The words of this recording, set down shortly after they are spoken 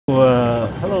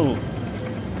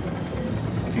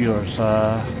viewers,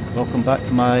 welcome back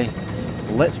to my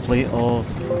Let's Play of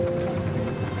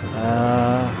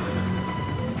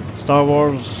Star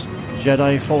Wars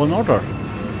Jedi Fallen Order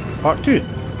Part 2.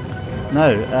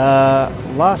 Now,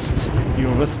 last you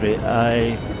were with me,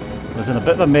 I was in a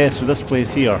bit of a mess with this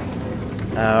place here.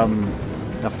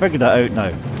 I figured it out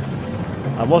now.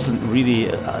 I wasn't really,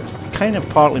 it's kind of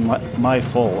partly my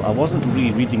fault, I wasn't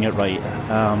really reading it right.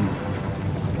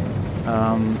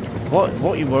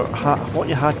 What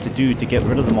you had to do to get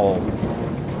rid of them all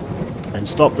and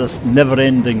stop this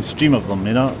never-ending stream of them,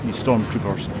 you know, these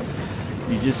stormtroopers.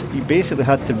 You basically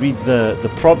had to read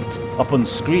the prompt up on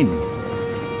screen.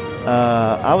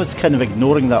 I was kind of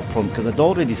ignoring that prompt because I'd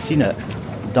already seen it,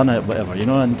 done it, whatever, you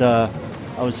know, and I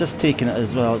was just taking it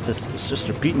as well. It's just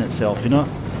repeating itself, you know.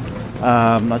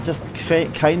 I just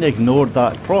kind of ignored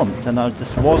that prompt, and I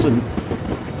just wasn't.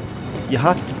 You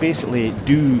had to basically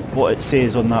do what it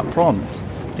says on that prompt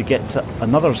to get to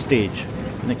another stage,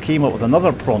 and it came up with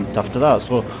another prompt after that.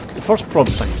 So the first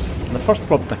prompt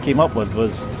I came up with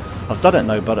was, I've done it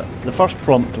now, but the first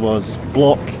prompt was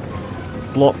block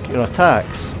your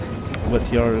attacks with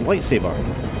your lightsaber.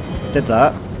 Did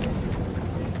that.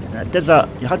 And it did that.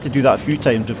 You had to do that a few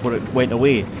times before it went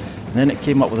away, and then it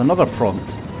came up with another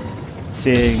prompt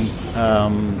saying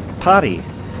parry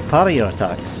your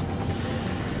attacks.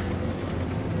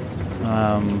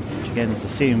 Which again is the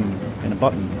same kind of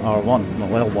button, R1, no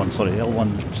L1, sorry,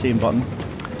 L1, same button.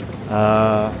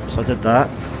 So I did that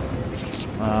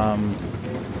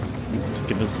to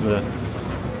give us the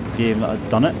game that I'd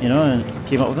done it, you know, and it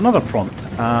came up with another prompt.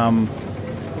 And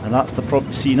that's the prompt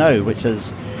you see now, which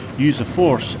is use the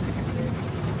force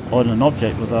on an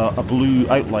object with a blue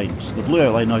outline. So the blue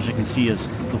outline, as you can see, is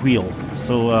the wheel.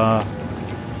 So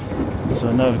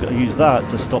so now I've got to use that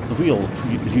to stop the wheel.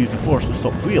 Use the force to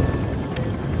stop the wheel.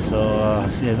 So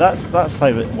yeah, that's how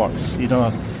it works. You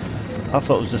know, I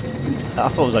thought it was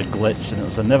a glitch, and it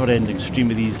was a never-ending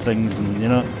stream of these things, and you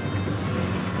know,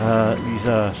 these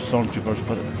stormtroopers.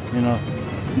 But you know,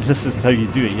 this is how you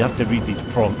do it. You have to read these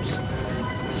prompts.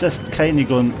 It's just kind of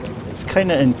going. It's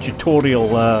kind of in tutorial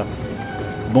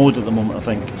mode at the moment. I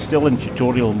think it's still in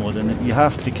tutorial mode, and you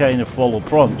have to kind of follow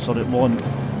prompts, or it won't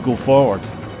go forward.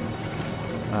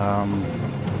 And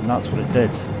that's what it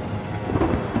did.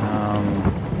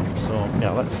 So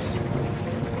yeah, let's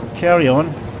carry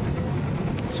on.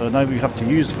 So now we have to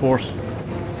use force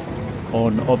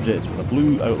on objects with a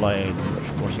blue outline, which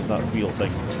of course is that wheel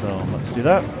thing. So let's do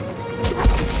that.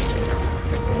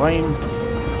 Climb.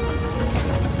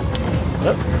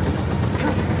 Yep.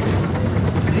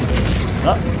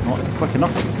 Ah, not quick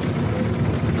enough.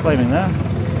 Climbing there.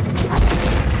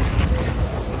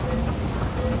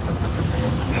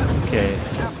 Okay.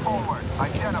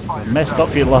 I messed up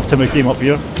here last time I came up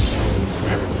here.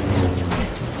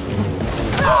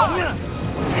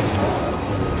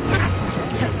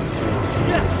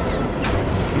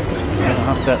 I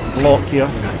have to block here.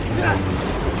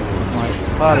 Right,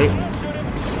 parry.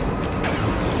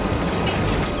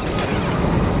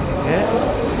 Okay.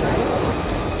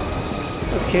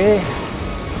 Okay.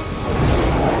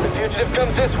 The fugitive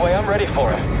comes this way, I'm ready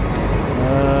for it.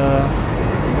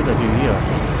 What do I do here?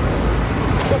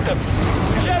 What the?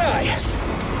 Jedi!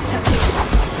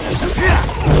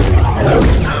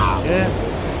 Yeah.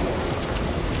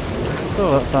 So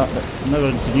that's that. Now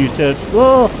we're into new territory.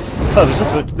 Whoa! I was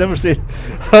just about to never say.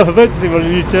 I was about to say we're in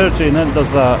new territory, and then it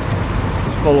does that.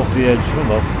 Just fall off the edge. Oh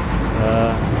well.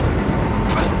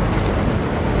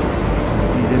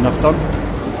 Easy enough done.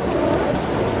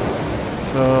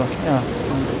 So yeah,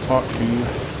 on to part 2.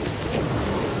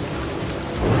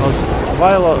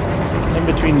 While in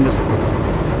between this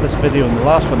video and the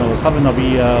last one, I was having a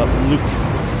wee look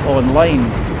online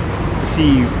to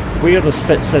see where this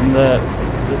fits in the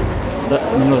you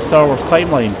know, the Star Wars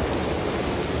timeline.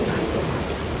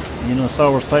 You know, Star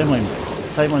Wars timeline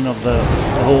of the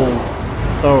whole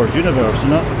Star Wars universe. You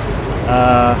know,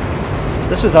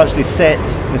 this was actually set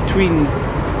between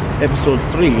Episode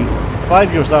 3,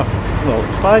 5 years after. Well,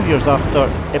 5 years after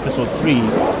Episode 3,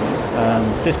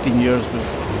 and 15 years,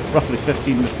 roughly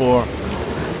 15 before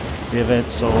the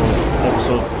events of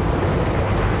Episode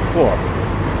 4.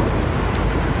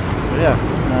 So yeah,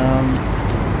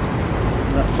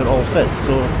 that's where it all fits.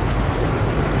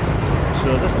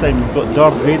 So this time we've got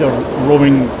Darth Vader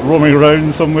roaming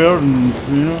around somewhere, and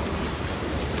you know,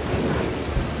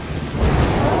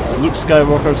 Luke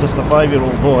Skywalker's just a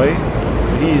 5-year-old boy.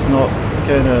 He's not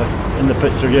kind of in the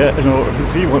picture yet, you know.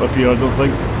 He won't appear, I don't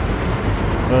think.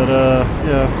 But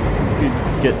yeah, we could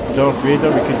get Darth Vader.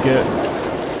 We could get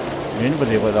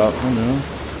anybody like that. I don't know.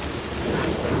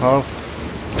 Hearth.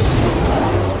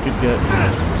 Could get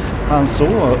Han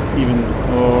Solo even,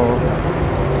 or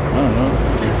I don't know.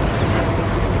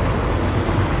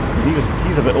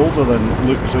 He's a bit older than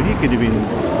Luke, so he could have been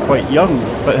quite young,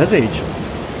 about his age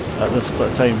at this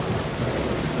sort of time.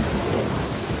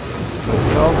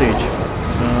 Carl's age.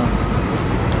 So,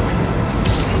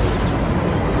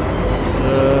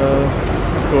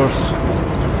 of course,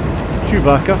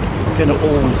 Chewbacca, kind of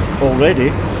old already.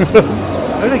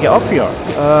 How did I get up here?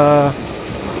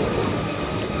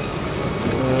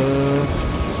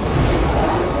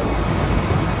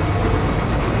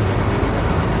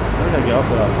 How did I get up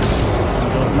there? I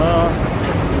don't know.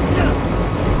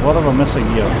 What am I missing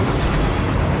here?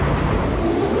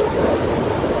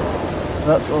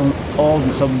 That's all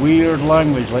in some weird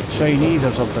language like Chinese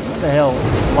or something. What the hell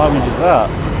language is that?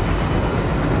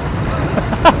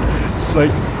 It's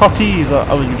like Huttese,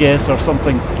 I would guess, or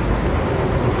something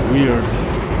weird.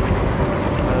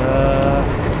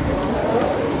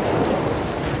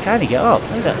 Can't get up?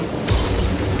 How did it?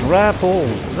 Grab hold.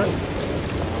 Is that?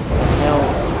 What the hell?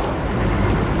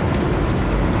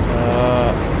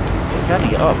 Can't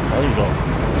get up. There you go.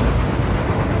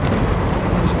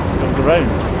 Go around.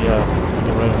 Yeah,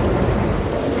 go around.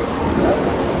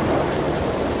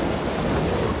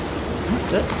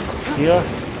 That's it. Here.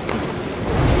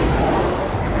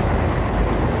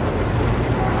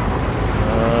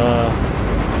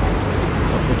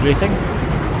 Rating.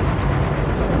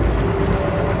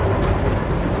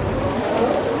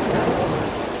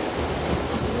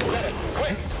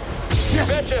 Quick!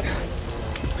 Betcha!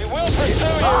 We will pursue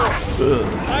you!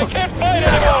 I can't fight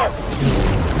anymore!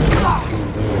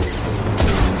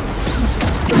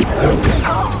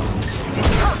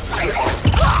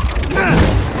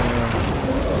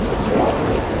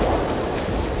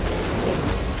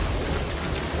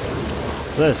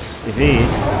 This,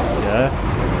 evade, yeah.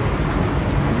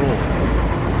 Roll.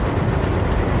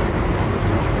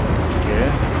 Okay,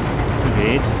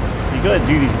 evade. You gotta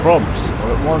do these prompts, or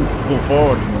it won't go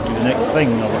forward and do the next thing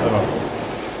or whatever.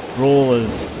 Roll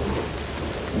is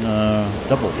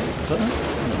double, is that it?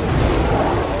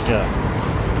 Yeah.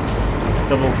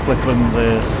 Double click on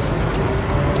the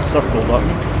circle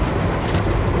button.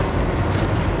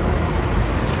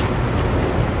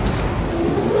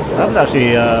 I haven't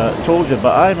actually told you,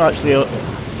 but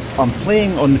I'm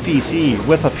playing on the PC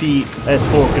with a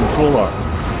PS4 controller.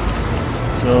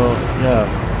 So yeah,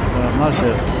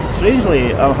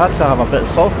 strangely I had to have a bit of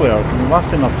software. The last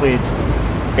time I played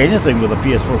anything with a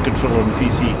PS4 controller on the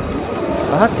PC,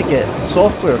 I had to get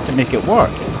software to make it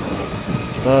work.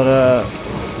 But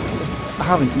I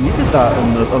haven't needed that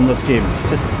on this game.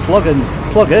 Just plug in,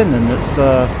 and it's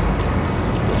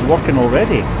working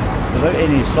already without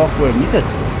any software needed.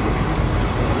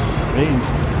 Range.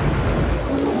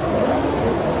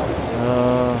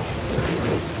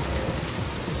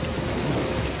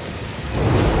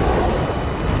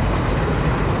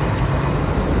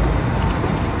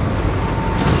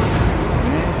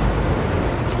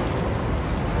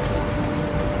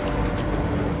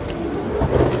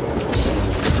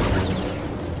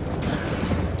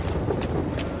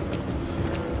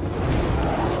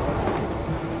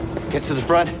 Get to the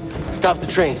front, stop the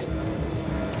train.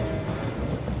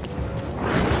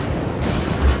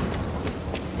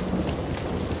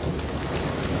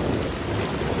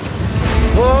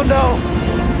 Oh no!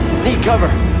 Need cover.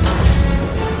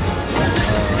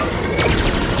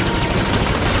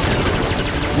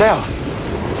 Now!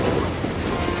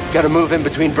 Gotta move in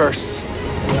between bursts.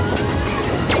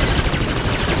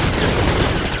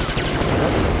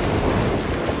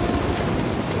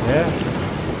 Yeah.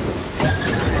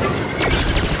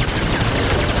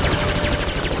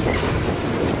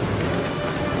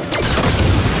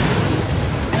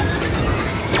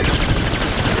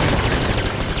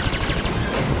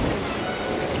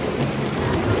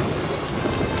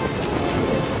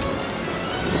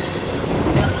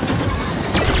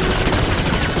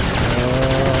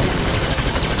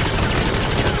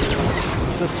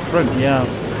 Sprint, yeah,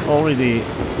 already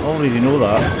know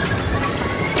that.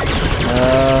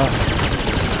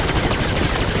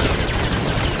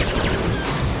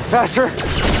 Faster!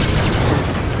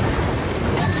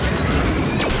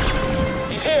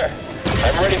 He's here!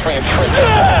 I'm ready for you, Prince.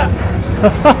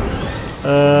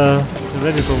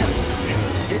 Ready for...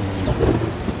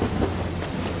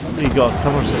 What do you got?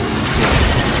 Cover system.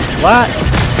 What?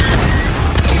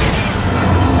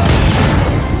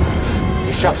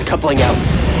 You shot the coupling out.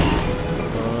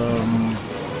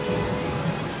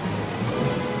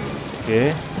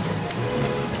 Okay.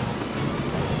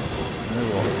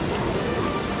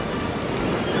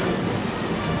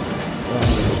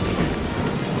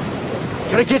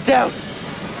 Gotta get down!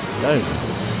 Down.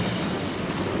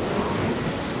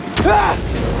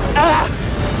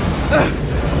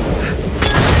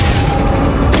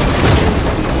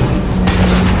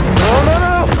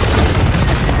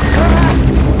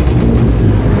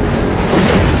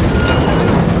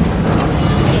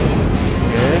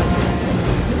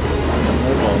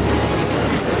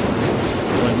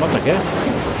 I guess.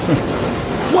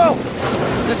 Whoa!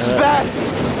 This is bad!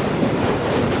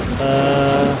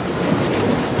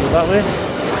 Go that way?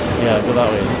 Yeah, go that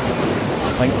way. I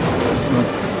think.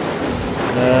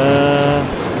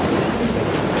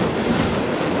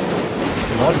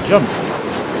 Come on, jump.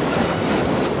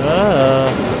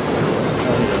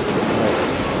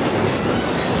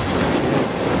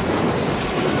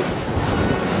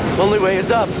 Only way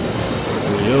is up.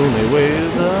 The only way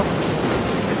is up,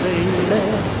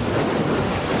 baby.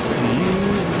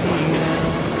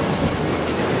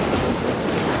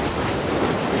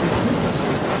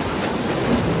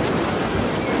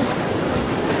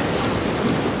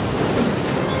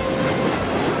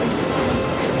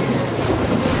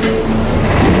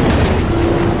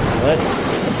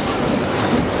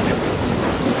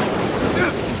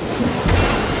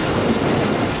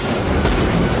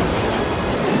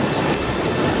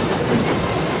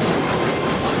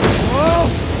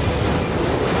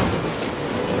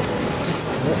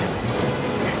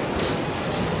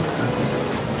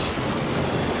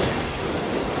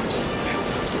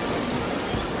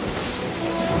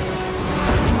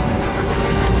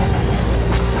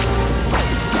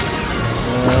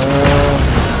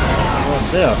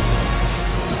 There.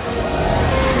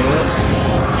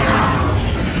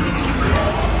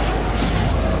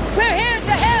 We're here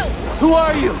to help! Who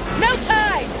are you? No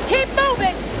time! Keep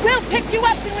moving! We'll pick you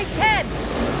up when we can!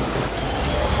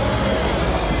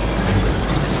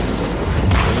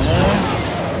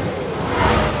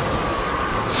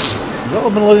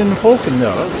 Little Millennium Falcon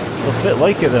there. That's a bit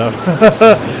like it there.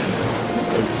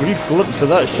 A brief glimpse of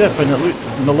that ship and it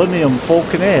looked Millennium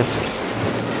Falcon-esque.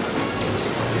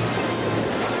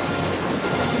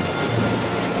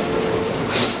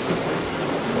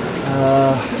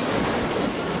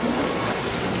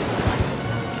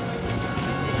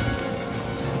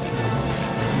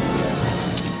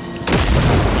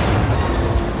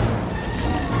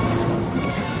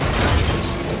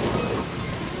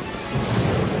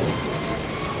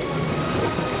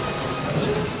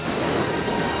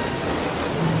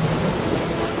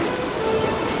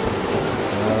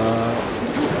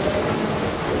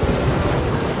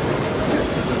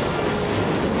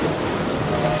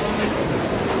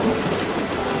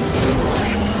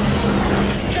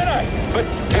 Jedi, but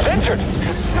he's injured.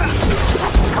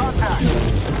 Contact.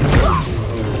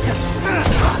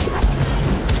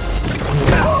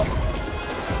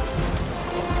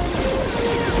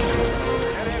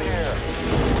 Get in here.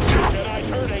 Jedi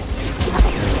turning.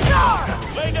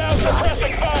 Lay down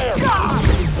suppressing fire.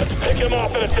 Let's pick him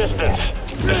off at a distance.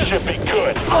 This should be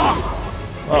good. He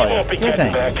won't be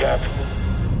getting back up.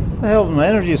 What the hell, my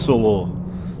energy is so low?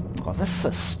 Oh, this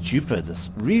is stupid.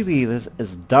 This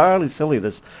is direly silly,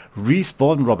 this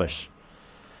respawn rubbish.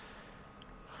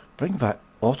 Bring back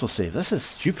autosave. This is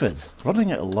stupid.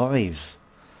 Running out of lives.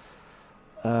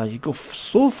 You go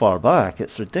so far back,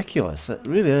 it's ridiculous. It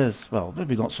really is. Well,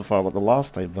 maybe not so far like the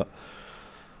last time, but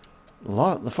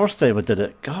the first time I did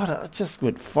it, God, I just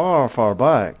went far, far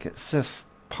back. It's just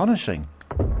punishing.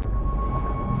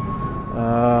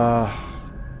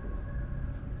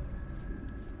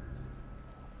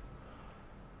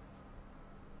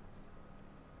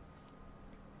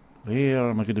 Where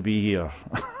am I going to be here?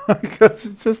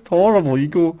 It's just horrible. You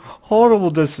go horrible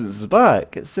distances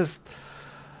back. It's just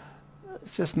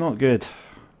not good.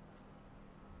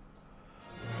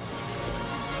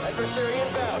 Adversary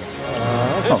inbound.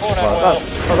 That's not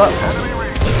so bad.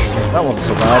 That wasn't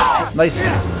so bad. Nice.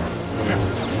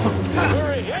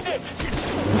 Hurry, end it.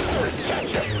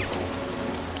 Gotcha.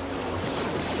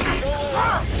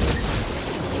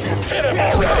 Hit him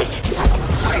already.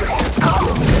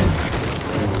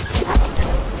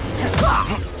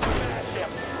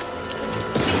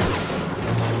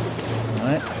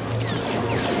 Right.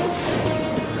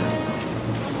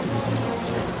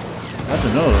 I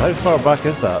don't know. How far back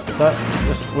is that? Is that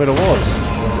just where it was?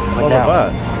 Further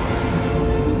back.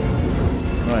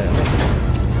 Right.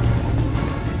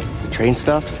 The train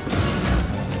stopped?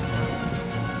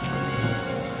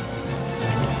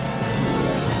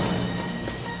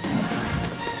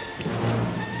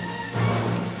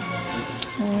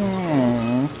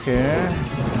 Okay.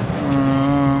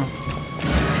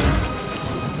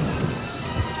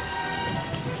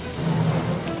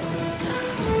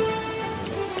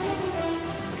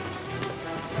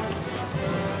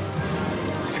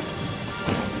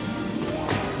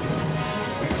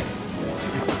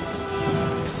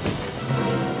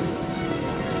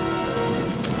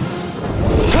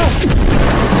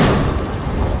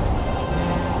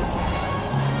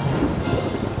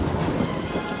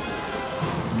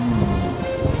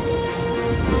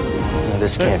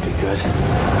 this can't be good.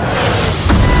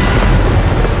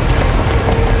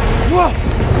 Whoa!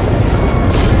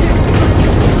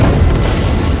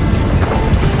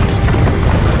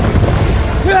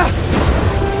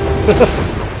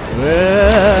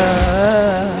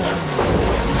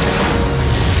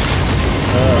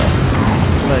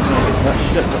 That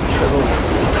shit will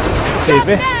save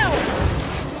me.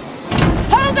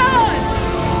 Hold on!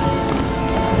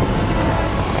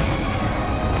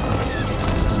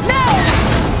 No!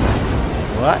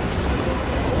 What?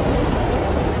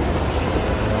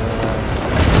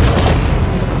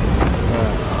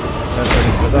 That's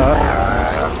ready for that.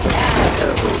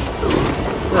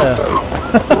 Yeah.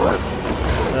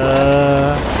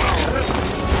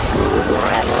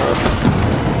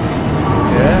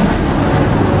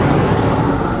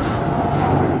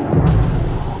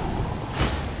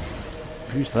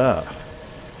 Who's that?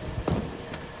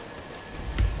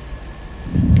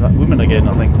 Is that woman again,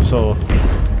 I think. So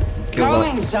kill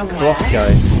that cloth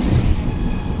guy.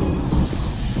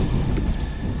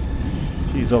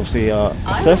 She's obviously a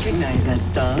I Sith. recognize that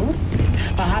stance.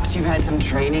 Perhaps you've had some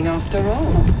training after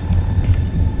all.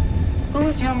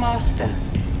 Who's your master?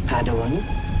 Padawan?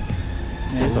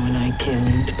 Someone I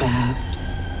killed,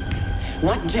 perhaps?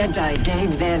 What Jedi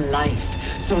gave their life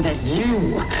so that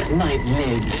you might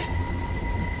live?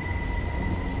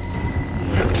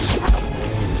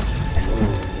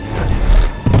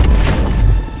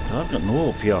 I've got no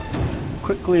hope here.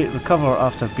 Quickly recover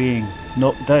after being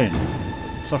knocked down.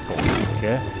 Circle.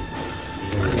 Okay.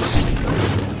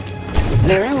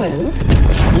 Very well.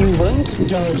 You won't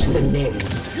dodge the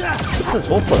next. This is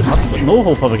hopeless. I've got no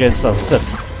hope I'm against a Sith.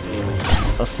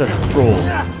 A Sith Pro.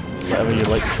 Whatever you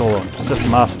like to call him. Sith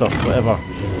Master. Whatever.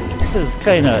 This is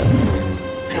kind of...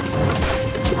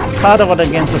 Padawan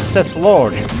against a Sith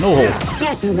Lord. No hope.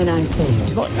 Better than I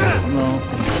thought. Not... No.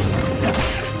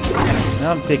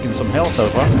 I'm taking some health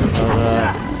over.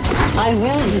 I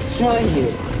will destroy you.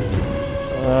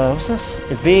 What's this?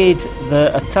 Evade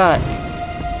the attack.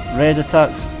 Red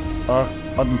attacks are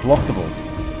unblockable.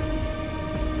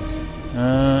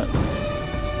 I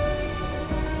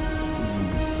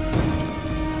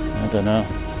don't know.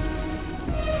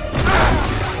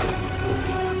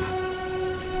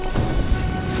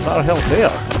 Is that our health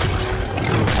there?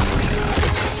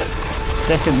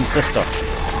 Second sister.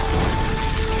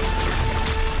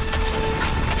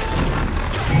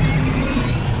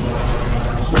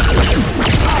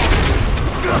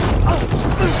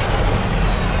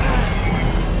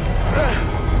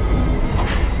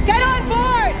 Get on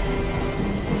board!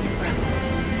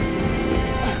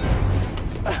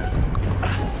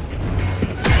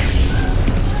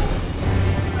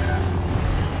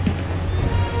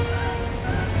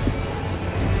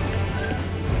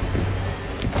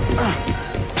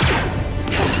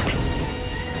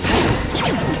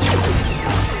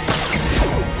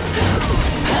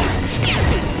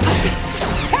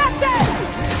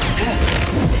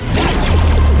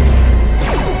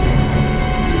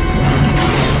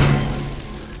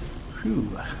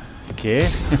 Okay.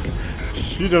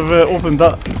 Should have opened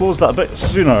that, closed that a bit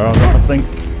sooner, I think.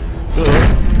 What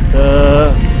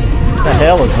the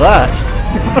hell is that?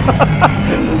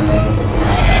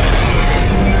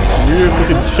 Weird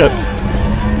looking ship.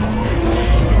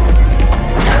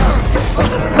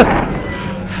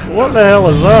 What the hell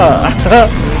is that? I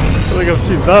think I've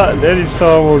seen that in any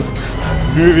Star Wars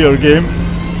movie or game.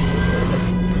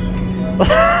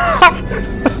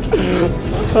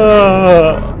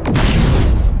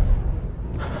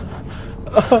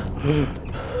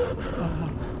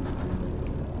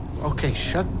 Okay,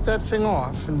 shut that thing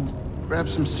off and grab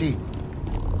some seat.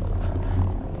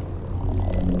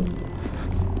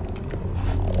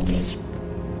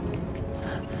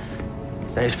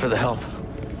 Thanks for the help.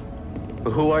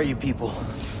 But who are you people?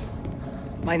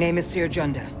 My name is Seer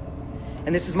Junda,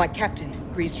 and this is my captain,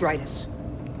 Grease Dritus.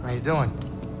 How you doing?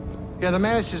 Yeah, the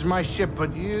Mantis is my ship,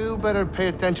 but you better pay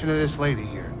attention to this lady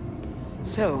here.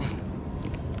 So,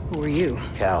 who are you?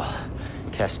 Cal.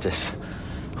 Kestis.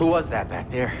 Who was that back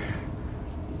there?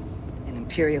 An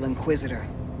Imperial Inquisitor.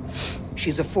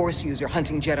 She's a Force user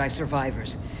hunting Jedi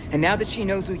survivors. And now that she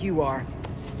knows who you are,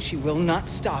 she will not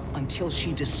stop until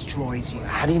she destroys you.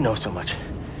 How do you know so much?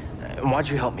 And why'd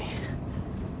you help me?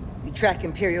 We track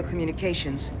Imperial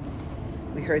communications.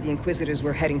 We heard the Inquisitors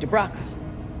were heading to Bogano,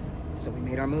 so we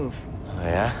made our move. Oh,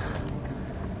 yeah?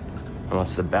 And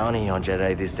what's the bounty on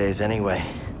Jedi these days anyway?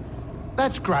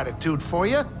 That's gratitude for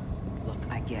you. Look,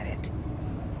 I get it.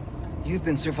 You've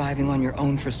been surviving on your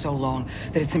own for so long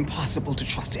that it's impossible to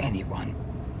trust anyone.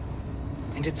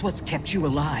 And it's what's kept you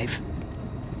alive.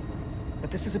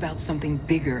 But this is about something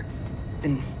bigger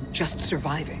than just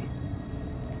surviving.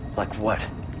 Like what?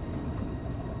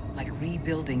 Like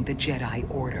rebuilding the Jedi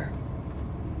Order.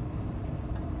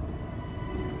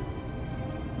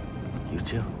 You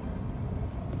two?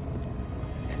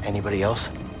 Anybody else?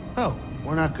 Oh,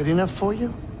 we're not good enough for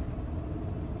you?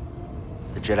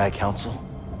 The Jedi Council?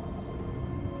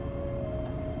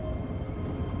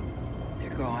 They're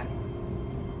gone.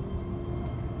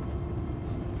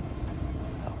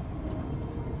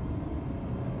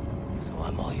 So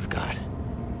I'm all you've got.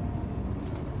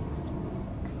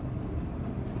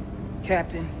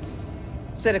 Captain,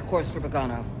 set a course for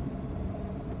Bogano.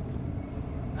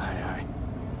 Aye, aye.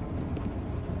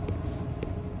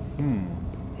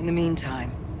 In the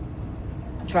meantime,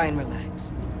 try and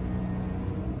relax.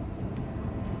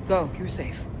 Go, you're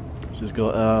safe. She's got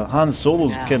a Han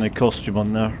Solo's Now. kind of costume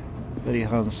on there. Very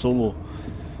Han Solo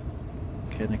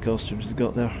kind of costume she's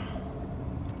got there.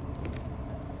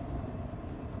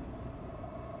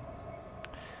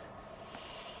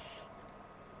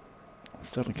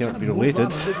 Certainly can't be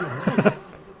related.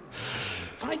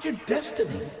 Find your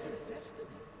destiny.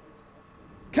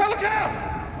 Calico!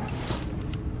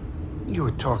 You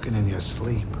were talking in your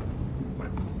sleep.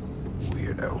 What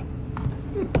weirdo.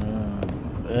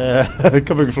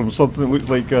 Coming from something that looks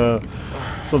like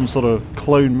some sort of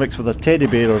clown mixed with a teddy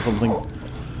bear or something.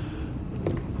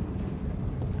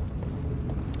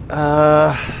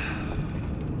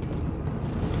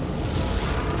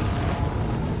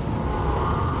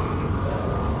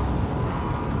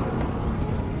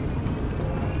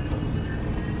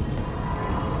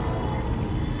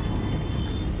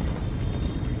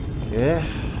 Yeah.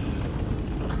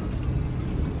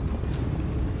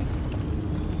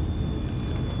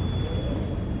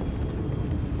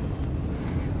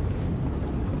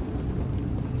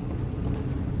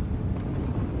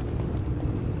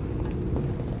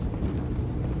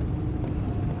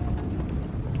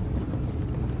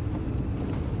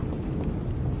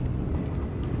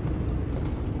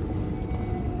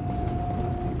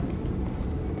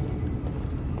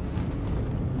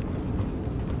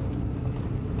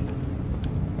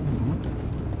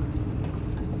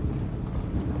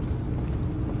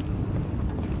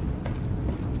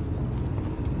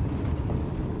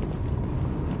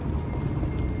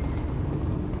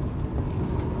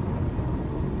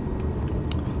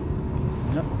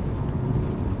 Yep.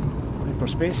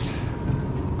 Hyperspace.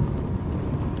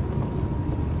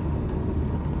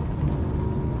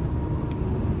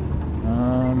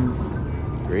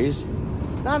 Breeze?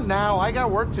 Not now, I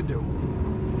got work to do.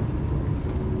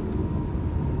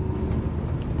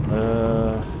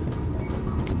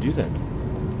 What to do then?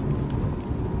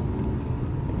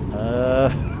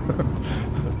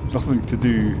 Nothing to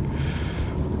do.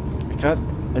 I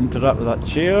can't interact with that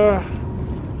chair,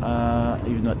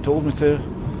 even though it told me to,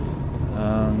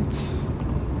 and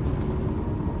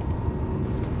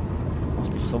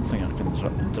must be something I can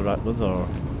interact with, or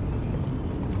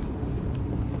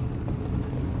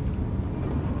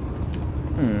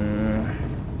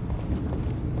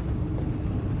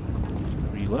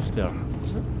wee lift there,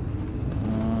 is it?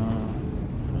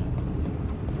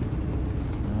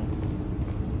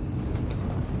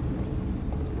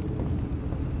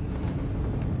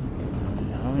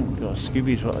 Got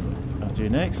Scooby's what I do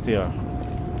next here.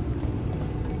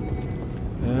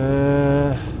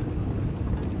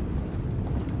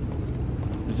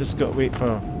 I just got to wait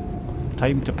for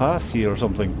time to pass here or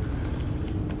something.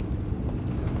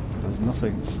 Because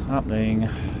nothing's happening.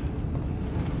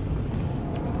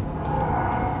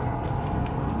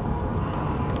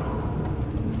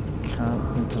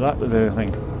 Can't interact with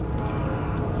anything.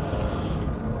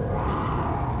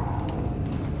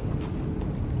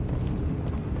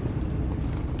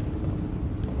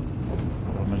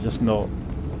 Just not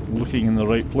looking in the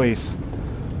right place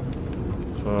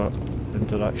for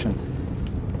interaction.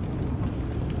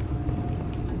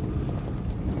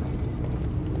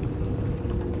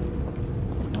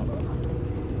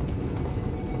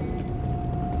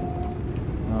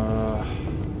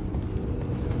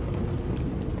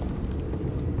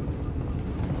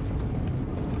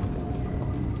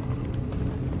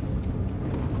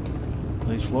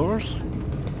 These floors?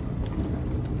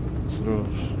 Sort of.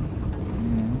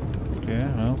 Okay,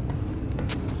 well.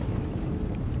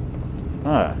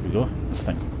 Ah, here we go. This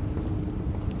thing.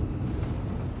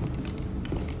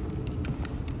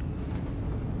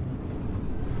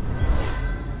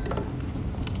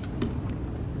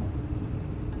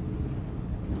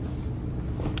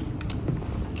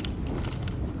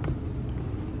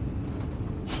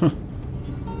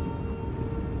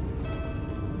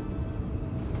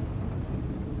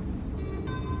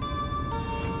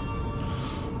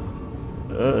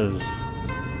 That is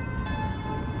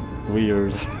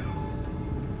weird.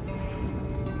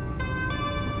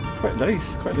 quite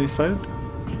nice sound.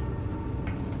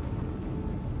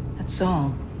 That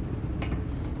song.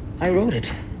 I wrote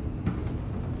it.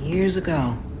 Years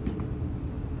ago.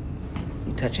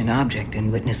 You touch an object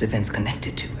and witness events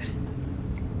connected to it.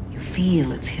 You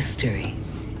feel its history.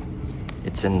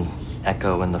 It's an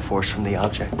echo in the force from the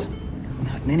object.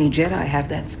 Not many Jedi have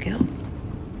that skill.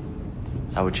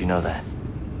 How would you know that?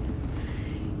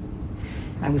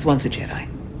 I was once a Jedi,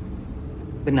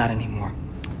 but not anymore.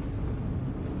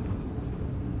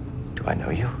 Do I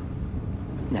know you?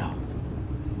 No.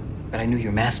 But I knew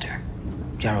your master,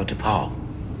 Jaro Tapal.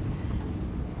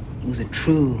 He was a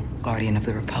true guardian of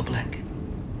the Republic.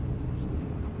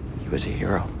 He was a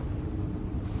hero.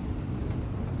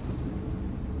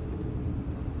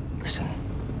 Listen.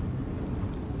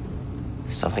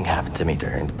 Something happened to me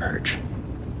during the Purge.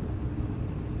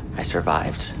 I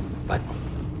survived, but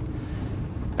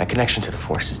my connection to the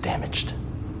Force is damaged.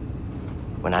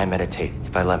 When I meditate,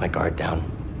 if I let my guard down,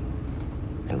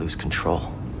 I lose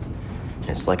control. And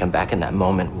it's like I'm back in that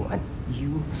moment when...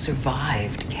 You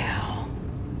survived, Cal.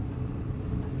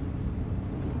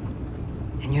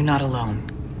 And you're not alone.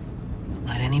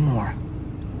 Not anymore.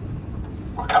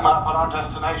 We're coming up on our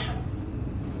destination.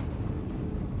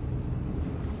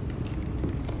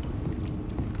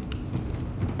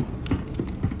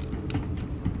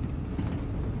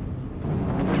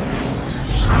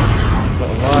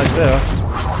 There.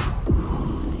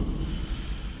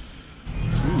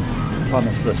 What fun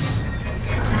is this?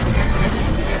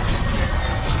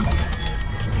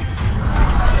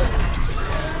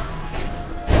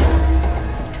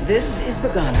 This is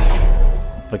Bogano.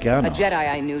 Bogano. A Jedi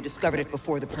I knew discovered it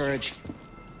before the Purge.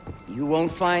 You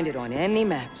won't find it on any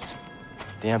maps.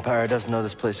 The Empire doesn't know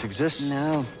this place exists.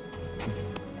 No.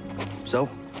 So,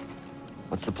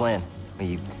 what's the plan?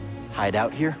 We hide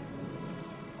out here?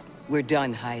 We're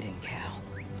done hiding, Cal.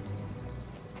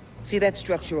 See that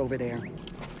structure over there?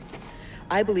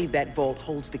 I believe that vault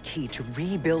holds the key to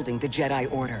rebuilding the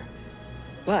Jedi Order.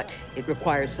 But it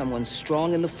requires someone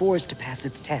strong in the Force to pass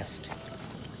its test.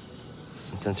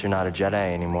 And since you're not a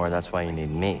Jedi anymore, that's why you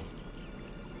need me.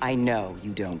 I know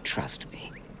you don't trust me.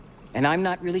 And I'm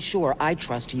not really sure I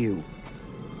trust you.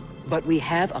 But we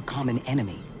have a common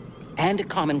enemy. And a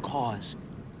common cause.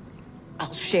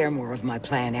 I'll share more of my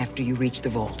plan after you reach the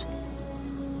vault.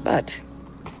 But,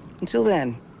 until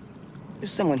then,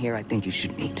 there's someone here I think you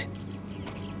should meet.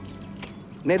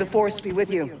 May the Force be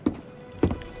with you.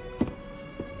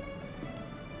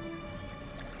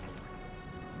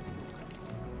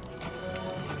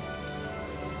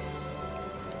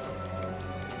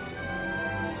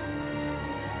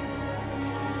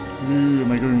 Who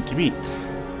am I going to meet?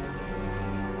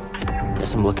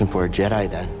 Guess I'm looking for a Jedi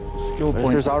then. Skill But if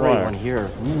point there's already acquired. one here,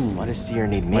 why does Seer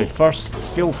need me? My first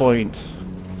skill point.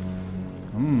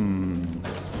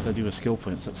 What do I do with skill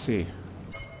points? Let's see.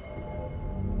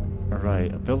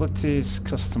 Alright, abilities,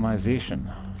 customization.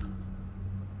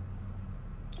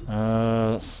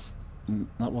 That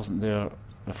wasn't there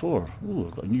before. Ooh,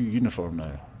 I've got a new uniform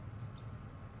now.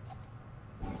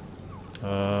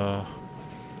 I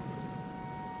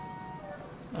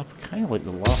kind of like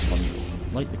the last one.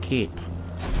 I like the cape.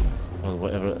 Or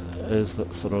whatever it is,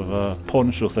 that sort of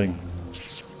poncho thing.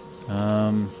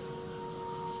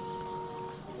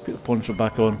 Put the poncho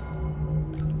back on.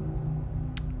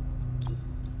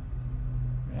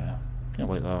 Yeah, kind of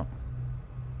like that.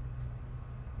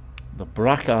 The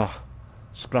Braca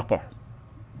Scrapper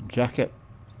jacket.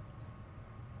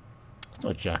 It's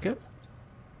not a jacket.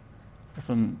 I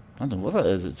don't know what that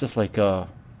is. It's just like a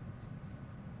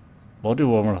body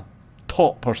warmer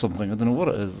top or something. I don't know what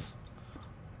it is.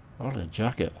 Or a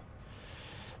jacket.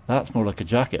 That's more like a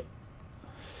jacket.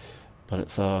 But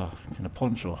it's a kind of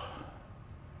poncho.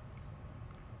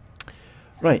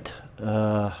 Right.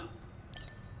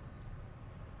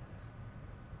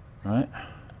 Right.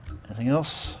 Anything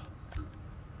else?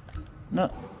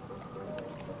 No.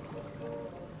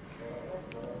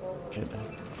 Kind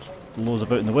of blows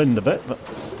about in the wind a bit, but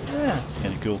yeah,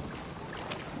 kind of cool.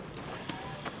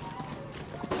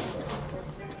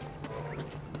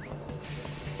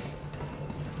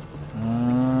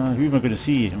 Who am I going to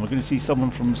see? Am I going to see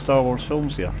someone from Star Wars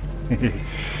films here?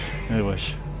 I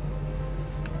wish.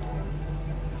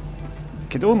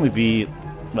 Could only be,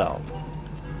 well,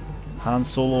 Han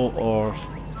Solo or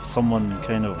someone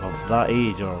kind of that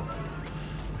age, or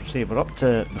say we're up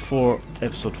to before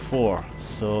episode 4,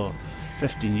 so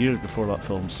 15 years before that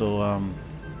film, so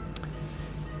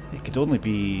it could only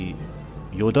be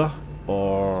Yoda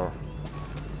or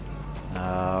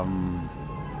I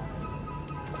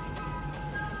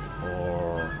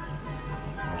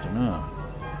don't know.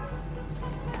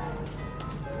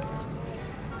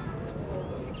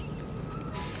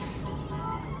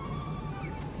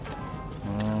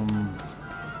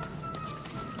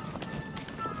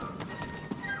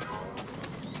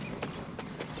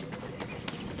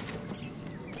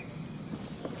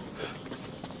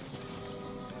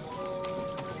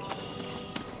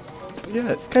 Yeah,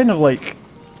 it's kind of like,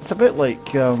 it's a bit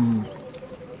like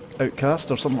Outcast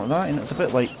or something like that, and it's a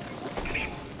bit like,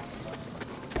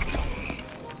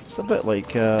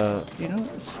 you know,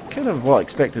 it's kind of what I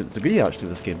expected it to be actually,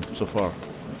 this game so far.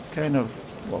 It's kind of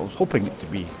what I was hoping it to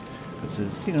be, which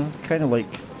is, you know, kind of like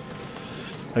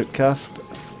Outcast,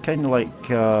 it's kind of like,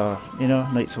 you know,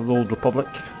 Knights of the Old Republic.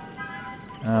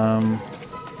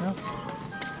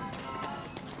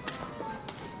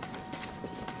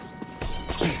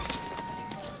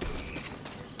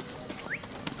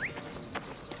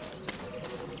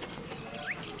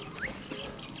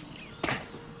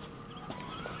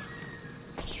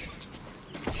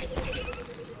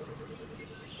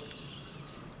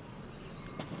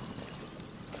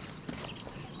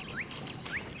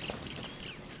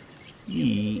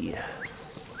 Yeah.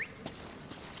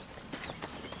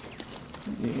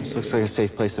 This looks like a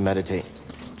safe place to meditate.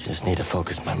 Just need to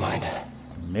focus my mind.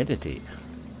 Meditate.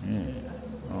 Yeah.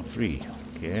 Oh, free.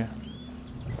 Okay.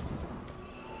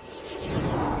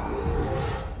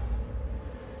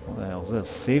 What the hell is this?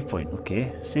 Save point.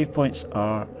 Okay. Save points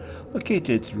are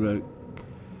located throughout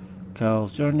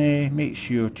Cal's journey. Make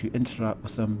sure to interact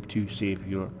with them to save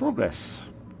your progress.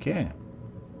 Okay.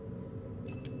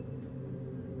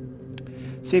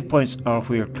 Save points are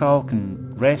where Cal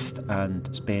can rest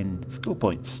and spend skill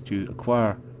points to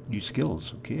acquire new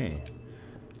skills. Okay.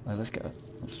 Let's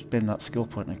spend that skill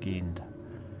point again.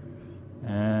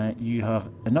 You have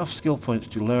enough skill points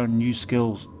to learn new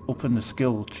skills. Open the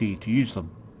skill tree to use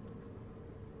them.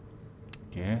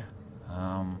 Okay.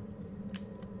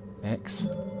 X.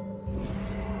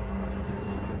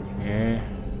 Okay.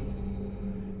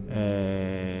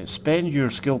 Spend your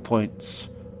skill points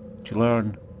to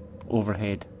learn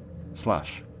overhead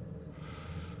slash.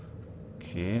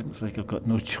 Okay, looks like I've got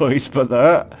no choice but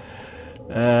that.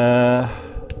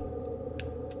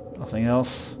 Nothing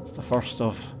else. It's the first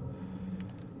of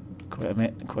quite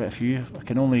a few. I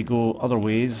can only go other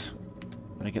ways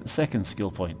when I get the second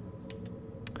skill point.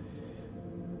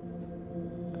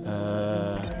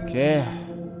 Okay.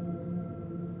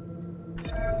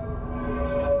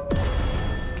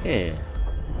 Okay.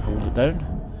 Hold it down.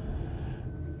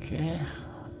 Okay.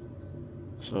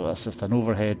 So that's just an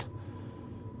overhead.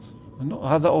 I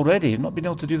had that already. I've not been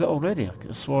able to do that already. I could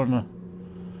have sworn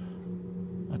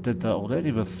I did that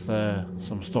already with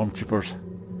some stormtroopers.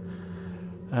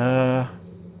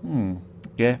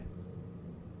 Okay.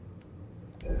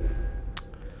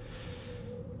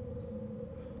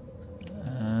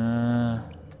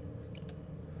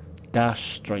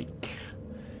 Dash strike.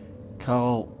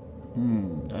 Cal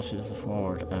dashes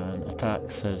forward and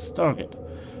attacks his target.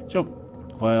 Jump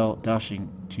while dashing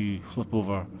to flip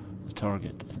over the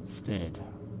target instead.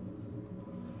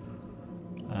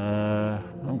 I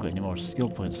haven't got any more skill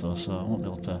points though, so I won't be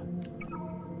able to...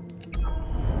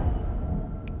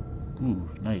 Ooh,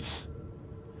 nice.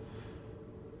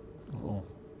 Oh.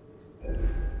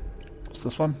 What's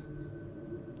this one?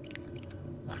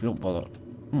 I don't bother.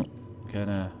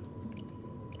 Kinda...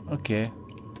 Okay.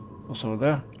 What's over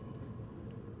there?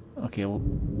 Okay,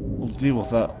 we'll deal with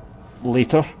that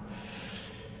later.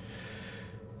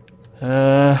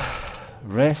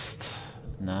 Rest?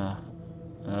 Nah.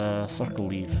 Circle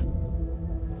leave.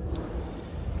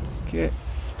 Okay.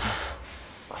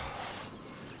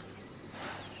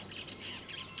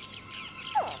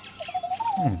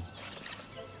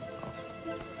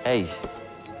 Hey,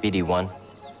 BD1.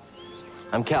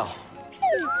 I'm Cal.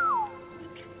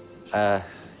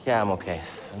 Yeah, I'm okay.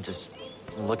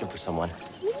 I'm looking for someone.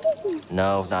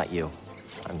 No, not you.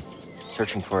 I'm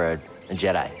searching for a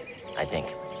Jedi, I think.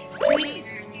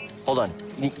 Hold on.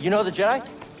 You know the Jedi?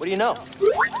 What do you know?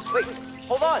 Wait,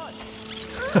 hold on!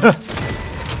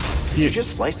 You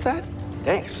just sliced that?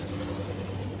 Thanks.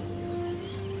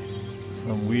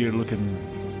 Some weird looking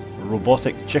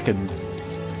robotic chicken.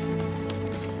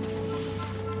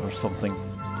 Or something.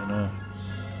 I don't know.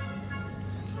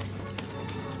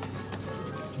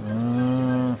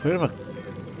 Where have I...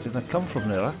 Did I come from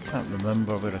there? I can't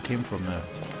remember where I came from there.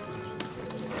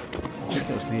 I think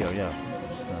it was there, yeah.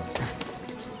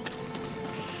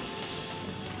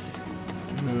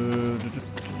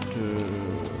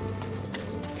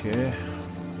 Okay.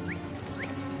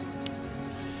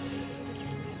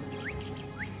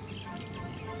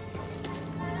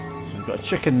 So we've got a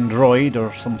chicken droid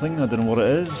or something, I don't know what it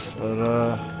is,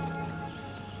 but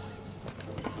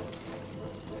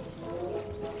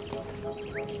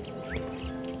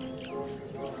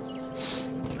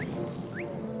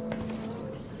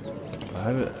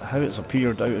how it's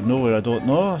appeared out of nowhere I don't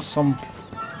know.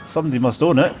 Somebody must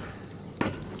own it.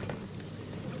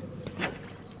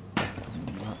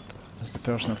 That's the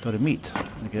person I've got to meet,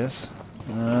 I guess.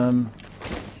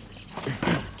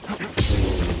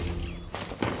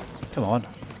 Come on.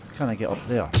 Can I get up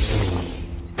there? Come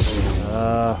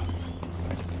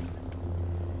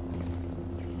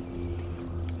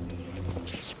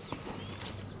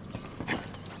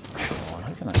on,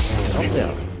 how can I get up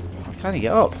there? How can I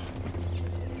get up?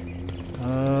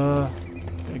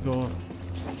 Gotta go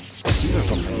here or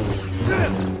something.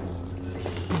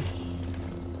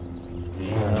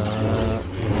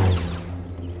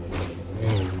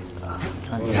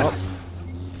 Can't get up.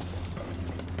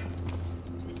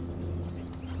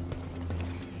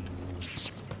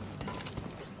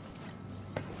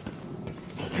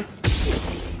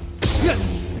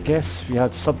 I guess if you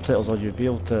had subtitles on, you'd be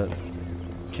able to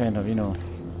kind of, you know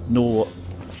what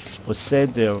was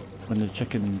said there when the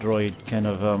chicken droid kind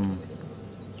of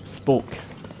spoke.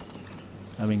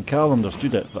 I mean, Cal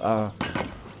understood it, but I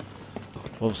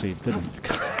obviously didn't.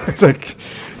 Because I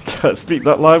can't speak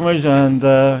that language, and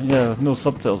yeah, no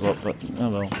subtitles up, but oh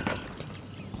well.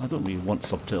 I don't really want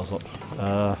subtitles up.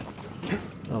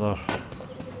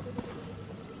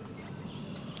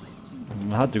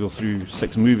 I had to go through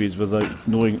 6 movies without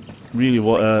knowing really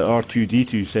what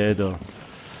R2-D2 said, or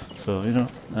so, you know.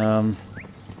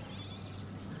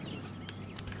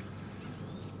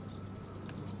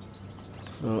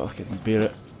 So I can bear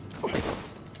it.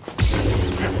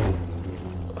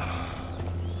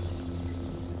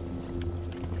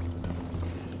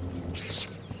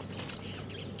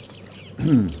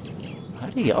 How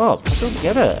do you get up? I don't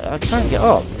get it. I can't get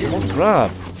up. It won't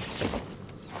grab.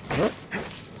 What?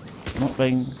 Not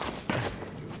being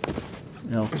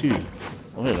L2.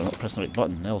 Oh wait, I'm not pressing the right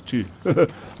button. L2.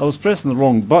 I was pressing the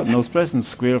wrong button. I was pressing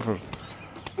square for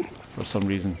some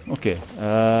reason. Okay.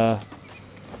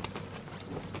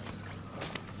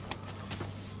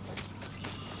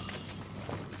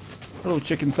 Hello,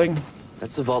 chicken thing.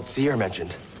 That's the vault Seer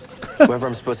mentioned. Whoever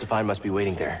I'm supposed to find must be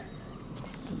waiting there.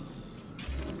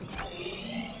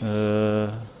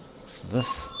 What's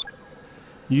this?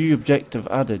 New objective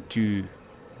added to,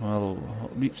 well,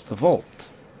 reach the vault.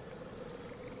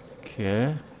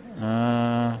 Okay.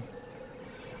 So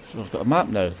I've got a map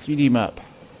now, 3D map.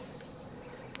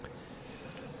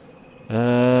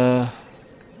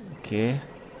 Okay.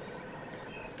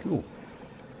 Cool.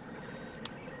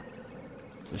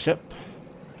 The ship.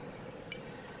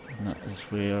 And that is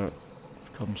where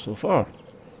I've come so far.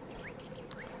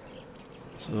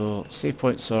 So save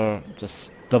points are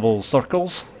just double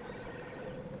circles.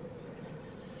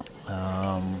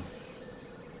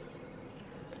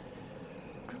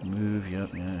 Move, yeah.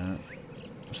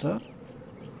 What's that?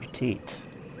 Rotate.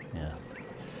 Yeah.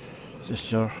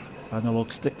 Just your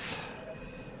analog sticks.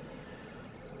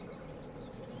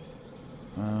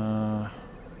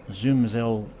 Zoom is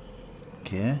L.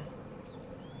 Okay.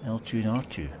 L2 and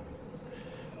R2.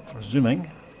 For zooming.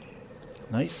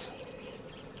 Nice.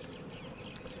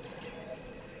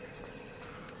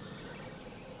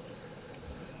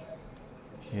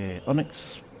 Okay,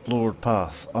 unexplored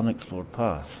path, unexplored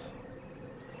path.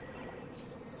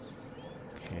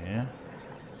 Okay.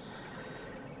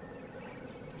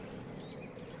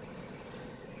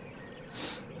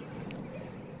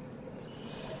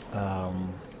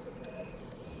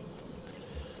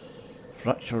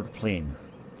 Fractured plane.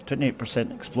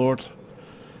 28% explored.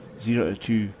 0 to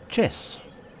 2 chests.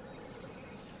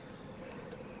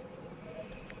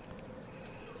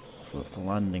 So that's the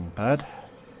landing pad.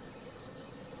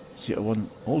 0 to 1,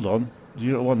 hold on.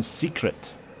 0 to 1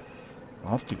 secret.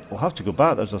 I'll have to go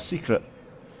back. There's a secret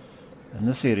in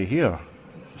this area here,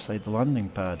 beside the landing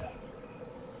pad.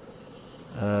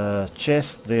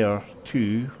 Chest there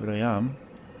too, where I am.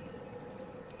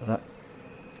 But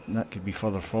that could be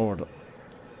further forward.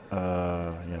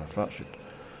 Yeah, fractured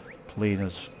plane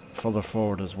is further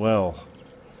forward as well.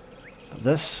 But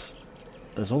this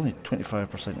is only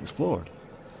 25% explored.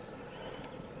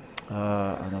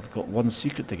 And I've got one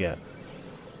secret to get.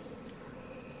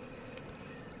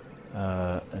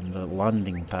 In the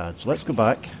landing pad. So let's go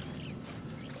back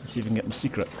and see if we can get my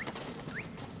secret.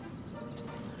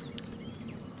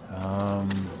 Can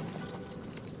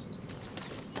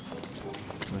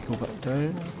I go back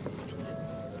down?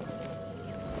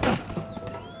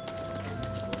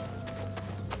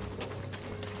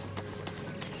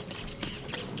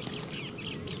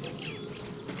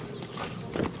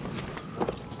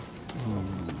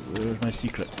 Where's my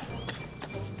secret?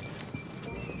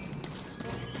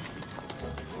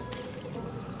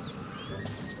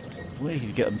 Well, you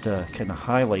could get them to kind of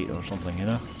highlight or something, you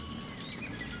know?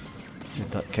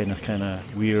 Get that kind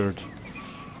of weird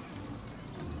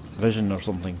vision or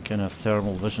something, kind of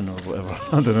thermal vision or whatever.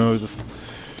 I don't know, just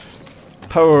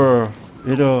power,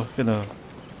 you know, kind of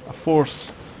a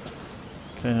force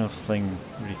kind of thing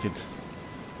where you could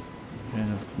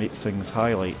kind of make things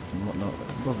highlight and whatnot.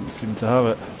 It doesn't seem to have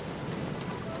it.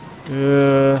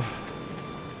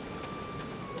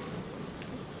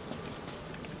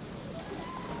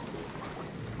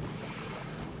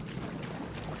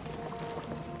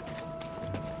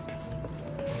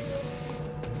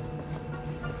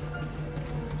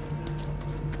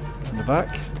 In the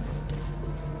back.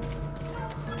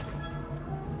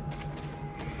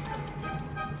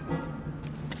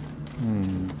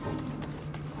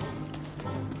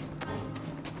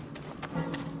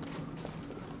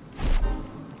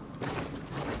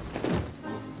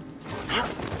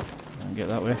 Get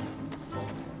that way.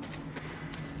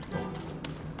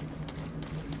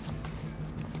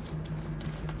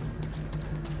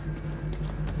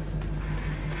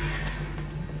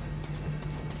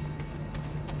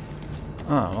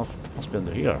 Ah, well, must be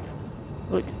under here.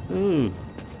 Look, ooh.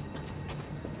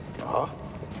 Oh,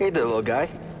 hey there, little guy.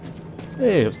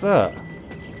 Hey, what's that?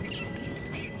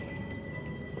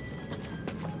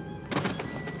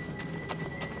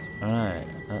 Alright,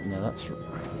 no, that's...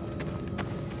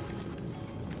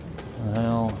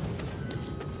 Hell.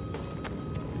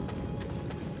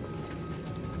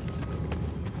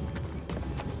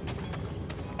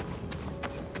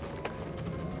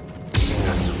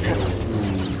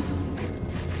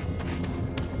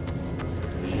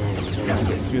 Can't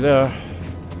get through there.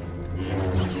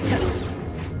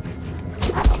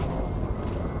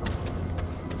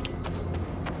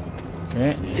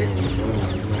 Okay.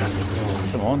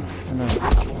 Come on.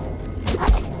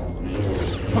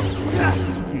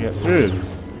 You get through.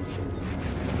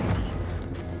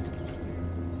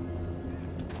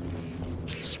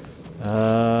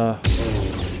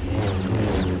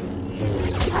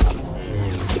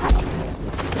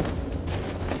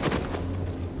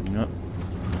 No.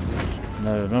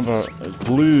 Now remember, it's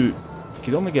blue. You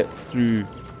can only get through.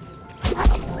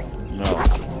 No.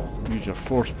 Use your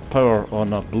force power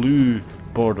on a blue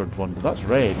bordered one, but that's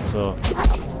red, so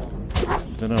I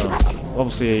don't know.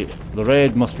 Obviously, the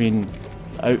red must mean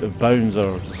out of bounds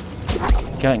or just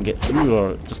can't get through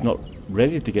or just not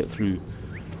ready to get through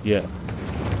yet,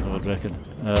 I would reckon.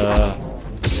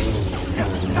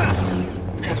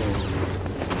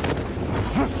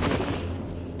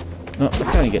 No,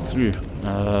 I can't get through.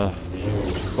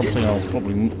 Something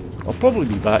I'll probably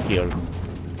be back here and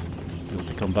be able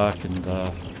to come back and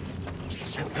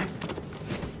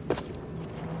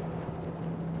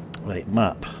right,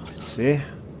 map. Let's see.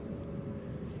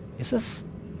 Is this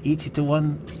 80 to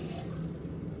 1?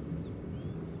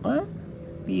 What?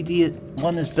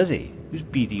 BD1 is busy. Who's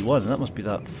BD1? That must be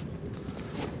that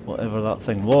whatever that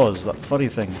thing was, that furry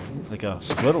thing. Looks like a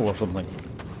squirrel or something.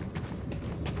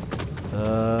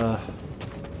 The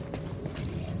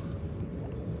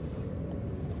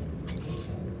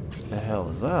hell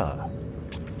is that?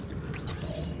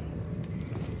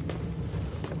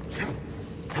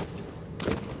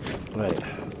 Right.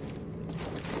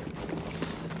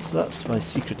 So that's my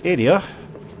secret area.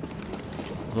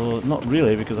 Though not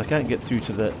really, because I can't get through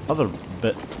to the other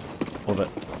bit of it.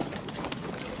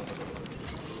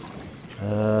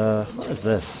 What is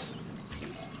this?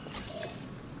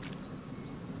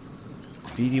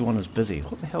 BD1 is busy.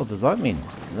 What the hell does that mean?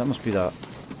 That must be that.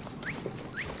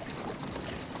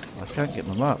 I can't get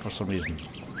my map for some reason.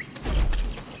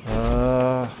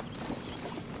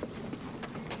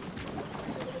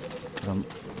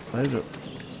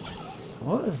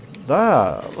 What is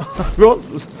that?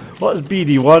 What is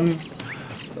BD1?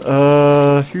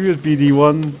 Who is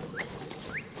BD1?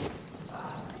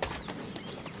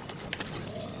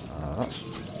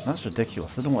 That's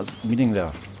ridiculous. I don't know what's meaning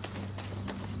there.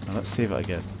 Now let's save it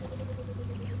again.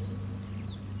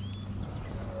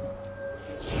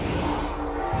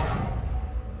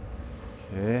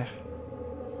 Okay.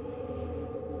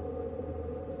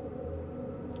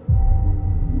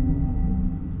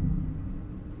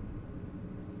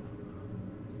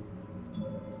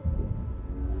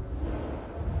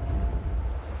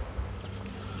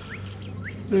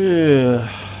 Yeah.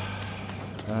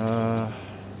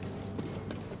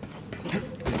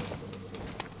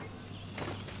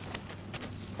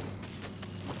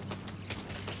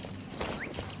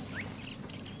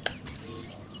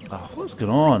 What's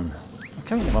going on? I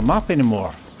can't get my map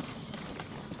anymore.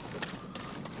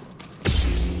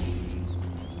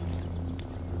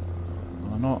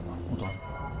 Am I not? Hold on.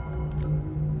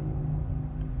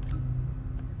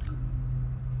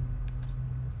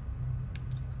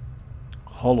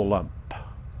 HoloLamp.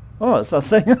 Oh, it's that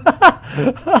thing.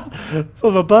 It's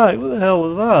on my back. What the hell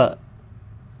was that?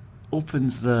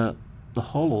 Opens the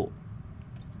holo.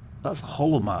 That's a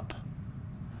holo map.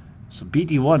 So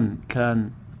BD1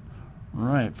 can...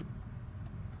 Right.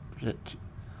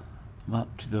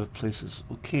 Map to the places.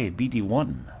 Okay,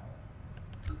 BD1.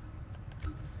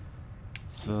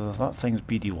 So that thing's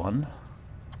BD1.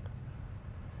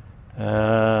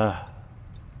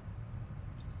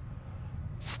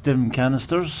 Stim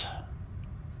canisters.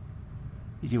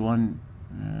 BD1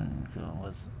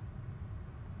 was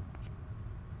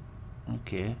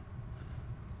okay.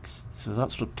 So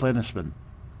that's replenishment.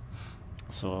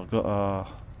 So I've got a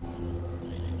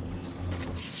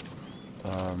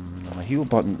my heal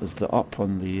button is the up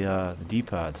on the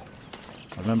D-pad.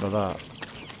 I remember that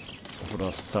before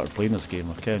I started playing this game.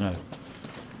 Okay now.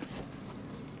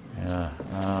 Yeah.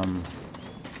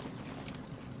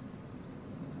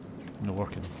 Not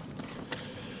working.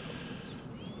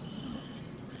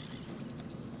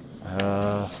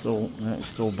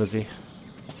 Still busy.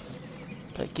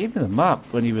 But it gave me the map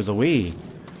when he was away.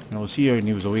 And I was here and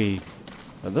he was away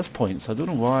at this point, so I don't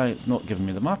know why it's not giving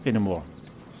me the map anymore.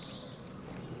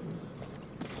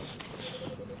 Just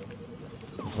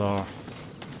bizarre.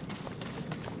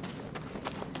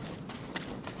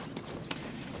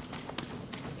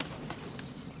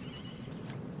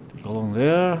 Go along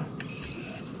there.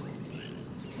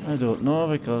 I don't know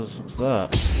because what's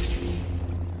that?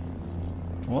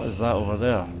 What is that over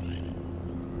there?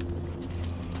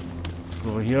 Let's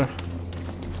go over here.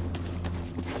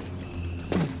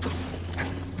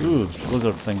 Ooh,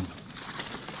 lizard thing.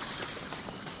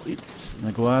 It's an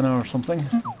iguana or something.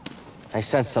 I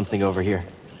sense something over here.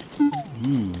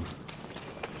 Ooh.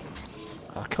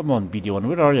 Ah, come on, BD1,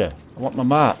 where are you? I want my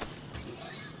map.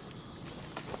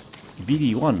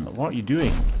 BD1, what are you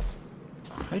doing?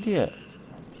 How do you...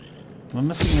 Am I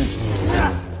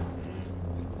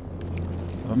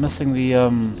missing the...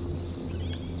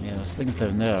 yeah, there's things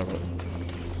down there, but...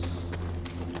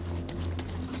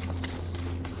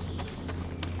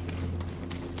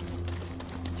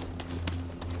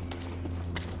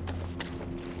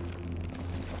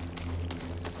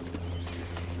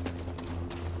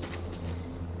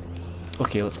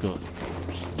 Okay, let's go.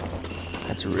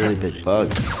 That's a really big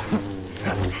bug.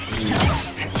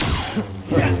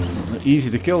 Easy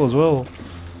to kill as well.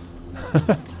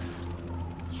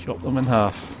 Chop them in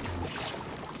half.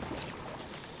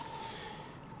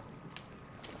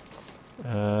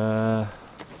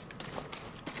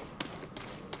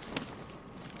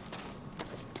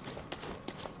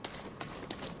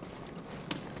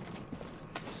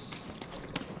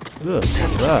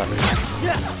 What's that?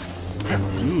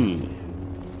 Ooh.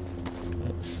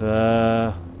 It's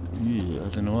I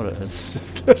don't know what it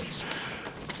is.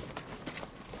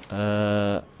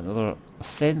 Another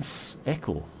sense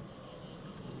echo.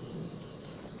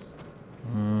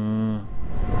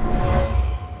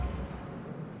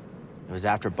 It was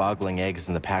after boggling eggs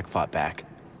and the pack fought back.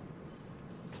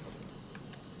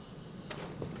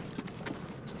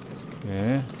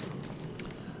 Yeah.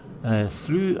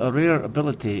 Through a rare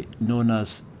ability known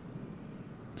as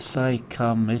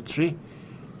psychometry,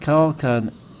 Cal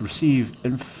can receive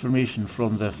information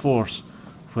from the Force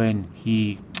when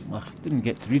he... I didn't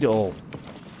get to read it all.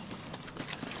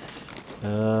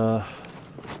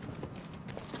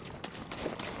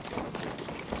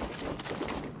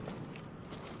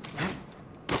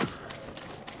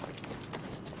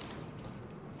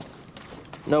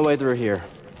 No way through here.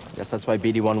 Guess that's why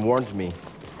BD1 warned me.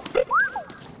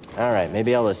 Alright,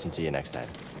 maybe I'll listen to you next time.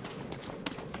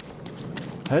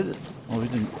 How did... Oh, we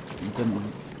didn't...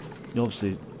 You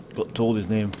obviously got told his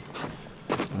name.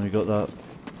 And we got that...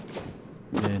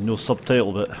 no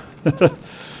subtitle bit.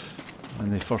 When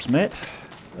they first met.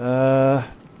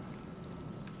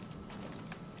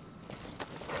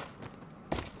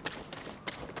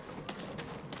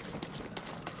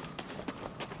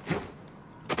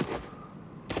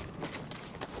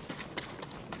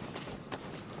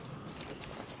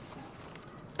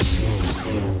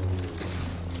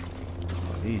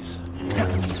 These.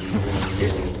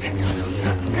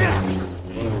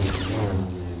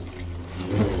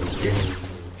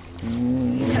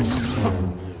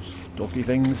 Stocky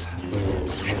things.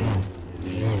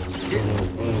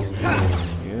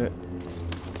 Yeah.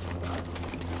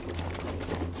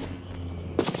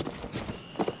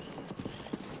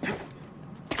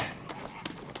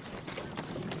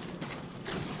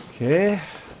 Okay.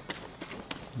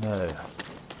 Now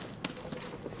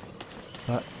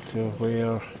back to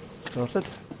where I started.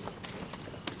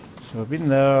 So I've been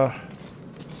there.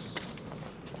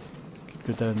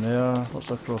 Go down there. What's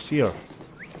across here?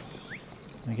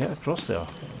 Can I get across there?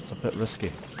 It's a bit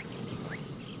risky.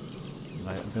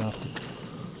 Right, I'm gonna have to...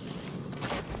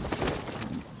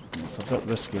 It's a bit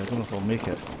risky, I don't know if I'll make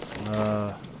it.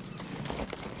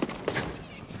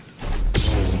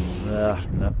 No,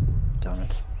 damn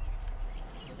it.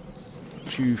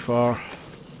 too far. What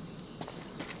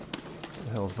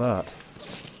the hell's that?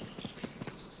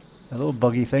 A little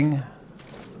buggy thing.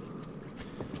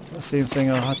 The same thing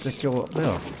I had to kill up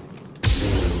there.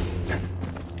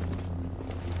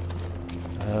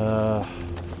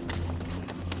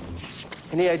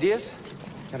 Any ideas?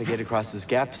 Gotta get across this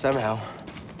gap somehow.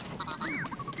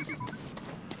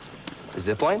 A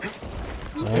zip line?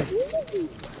 Right.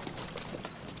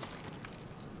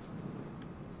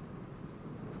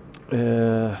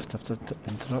 Have to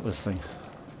interrupt this thing.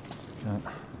 Can't.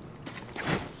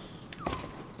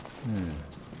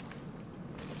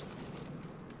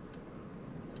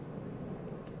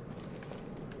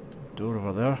 Door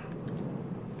over there.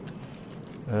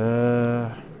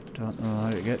 Don't know how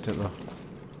to get to it though.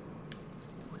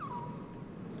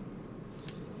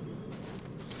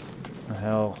 The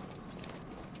hell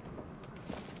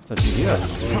did you hear?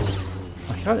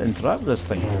 I can't interact with this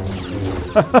thing.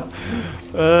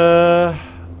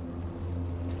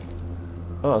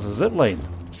 Oh, it's a zip line.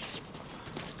 It's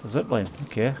a zip line.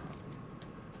 Okay.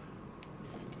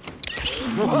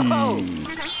 Whoa!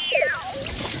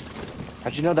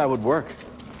 How'd you know that would work?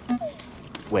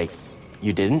 Wait,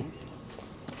 you didn't?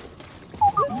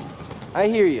 I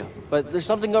hear you, but there's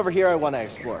something over here I want to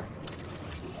explore.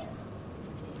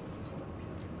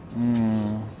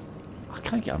 I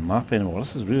can't get a map anymore.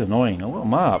 This is really annoying. I want a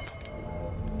map.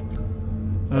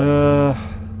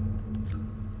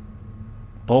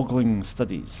 Boggling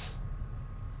studies.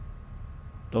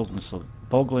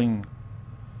 Boggling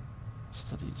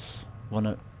studies. One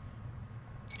out.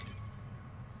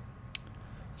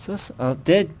 Is this a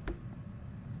dead?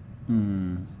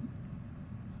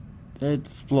 Dead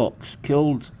flocks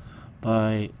killed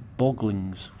by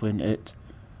boglings when it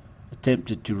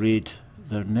attempted to raid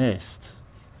their nest.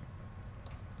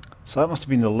 So that must have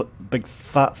been the big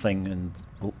fat thing, and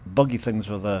buggy things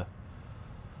were the...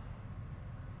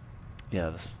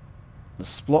 Yeah, the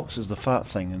splocks is the fat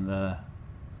thing, and the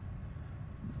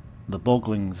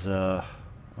boglings are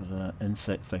the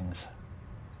insect things.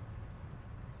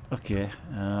 Okay,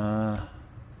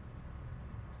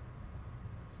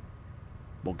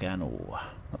 Bogano.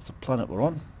 That's the planet we're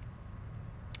on.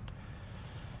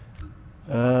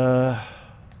 Yeah.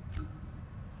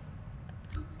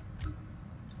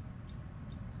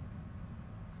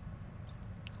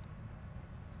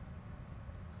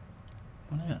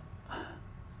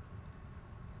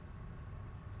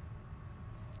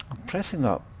 I'm pressing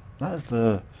that. That is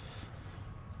the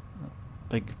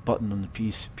big button on the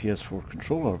PS4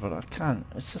 controller, but I can't.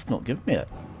 It's just not giving me it.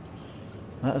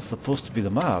 That is supposed to be the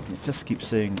map. It just keeps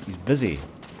saying he's busy.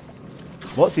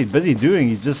 What's he busy doing?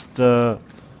 He's just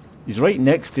he's right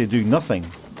next to doing nothing.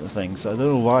 The thing. So I don't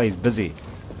know why he's busy.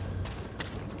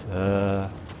 Do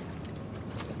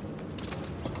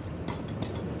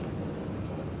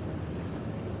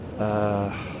I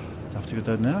have to go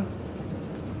down there?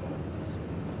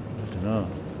 I don't know.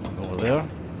 Over there.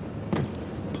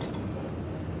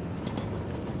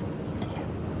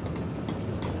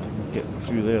 Get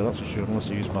through there, that's for sure,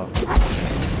 unless I use my...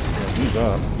 Yeah, use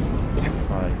that.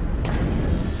 Aye.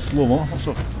 Slow-mo,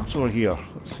 what's over here?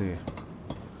 Let's see.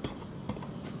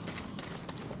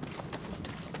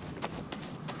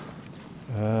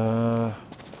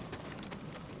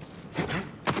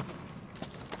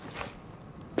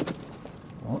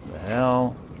 What the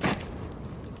hell?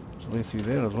 There's a way through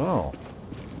there as well.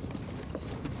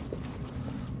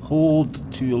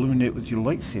 Hold to illuminate with your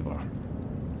lightsaber.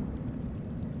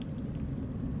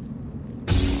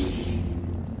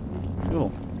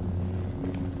 Cool.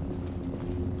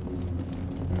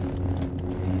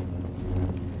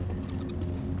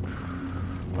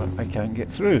 But I can't get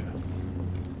through.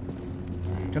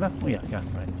 Can I? Oh yeah, I can,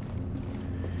 right.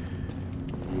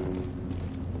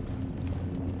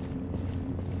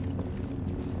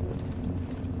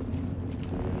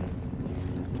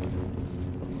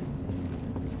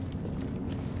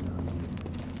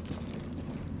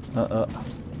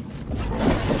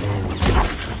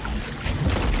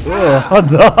 Oh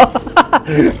no!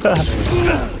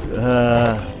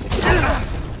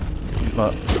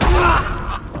 But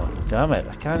oh, damn it!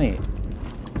 I can't eat.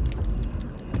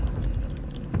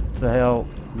 What the hell?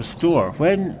 Restore.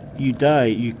 When you die,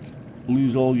 you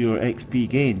lose all your XP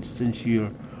gains since your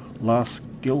last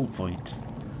skill point.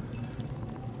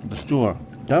 Restore.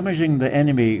 Damaging the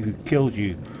enemy who killed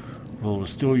you will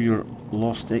restore your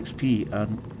lost XP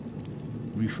and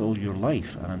refill your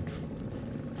life and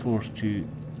force to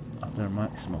at their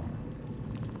maximum.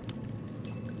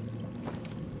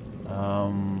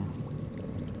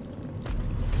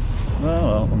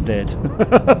 Well, I'm dead.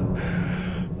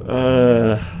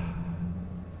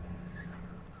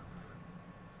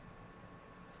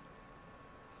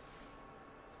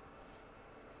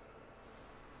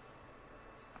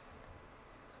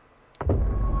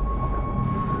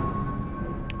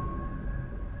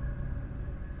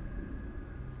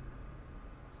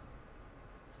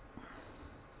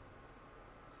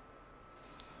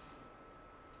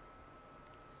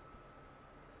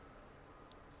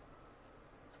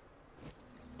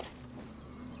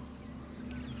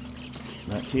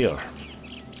 Back here.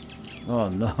 Oh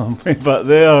no, I'm way back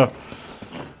there.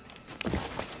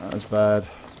 That is bad.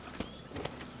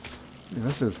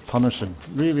 This is punishing.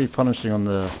 Really punishing on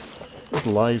the... This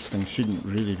lives thing shouldn't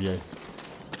really be a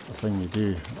thing you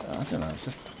do. I don't know, it's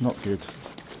just not good.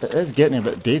 It is getting a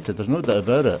bit dated, there's no doubt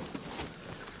about it.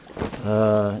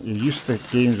 You're used to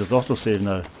games with autosave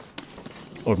now.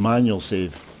 Or manual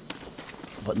save.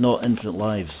 But not infinite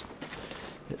lives.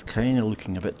 It's kind of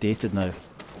looking a bit dated now.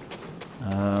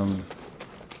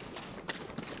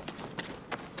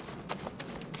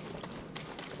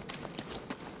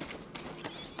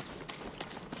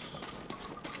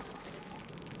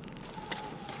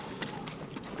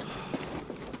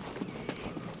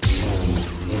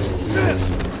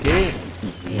 Okay,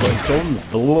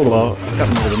 can't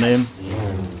remember the name.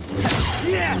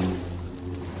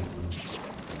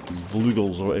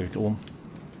 Vlugels or whatever you call them.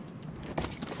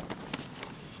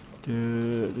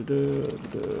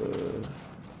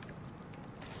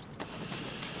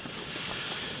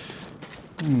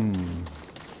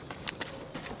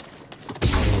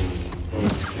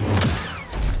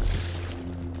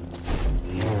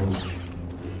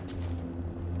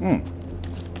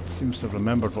 Seems to have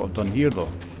remembered what I've done here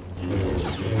though.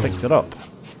 Picked it up.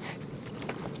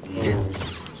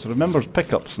 So it remembers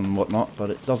pickups and whatnot, but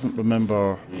it doesn't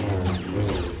remember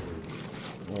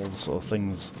all the sort of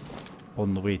things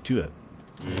on the way to it.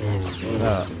 Like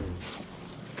that.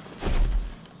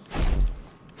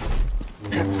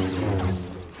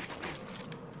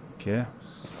 Okay.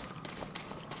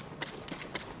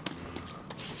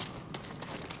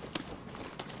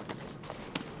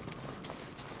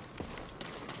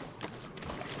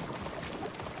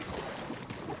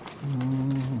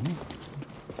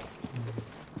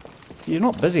 You're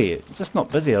not busy, it's just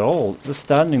not busy at all, it's just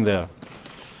standing there.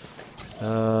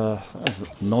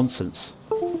 That's nonsense.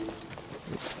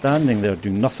 It's standing there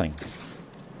doing nothing.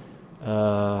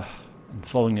 And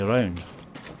following you around.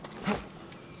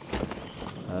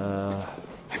 I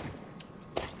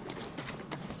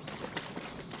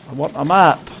want a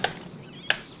map.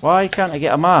 Why can't I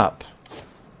get a map?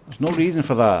 There's no reason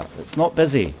for that. It's not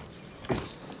busy.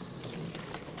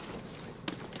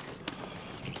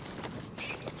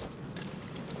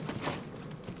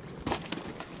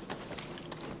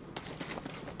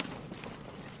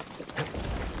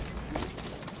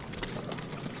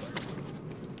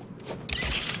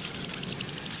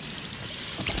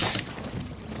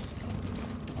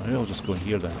 I'll just go in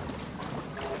here then.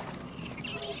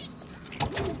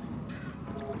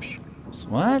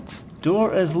 What?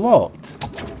 Door is locked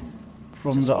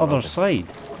from just the other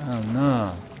side. Oh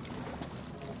no.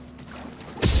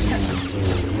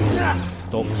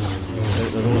 Stops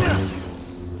out the road.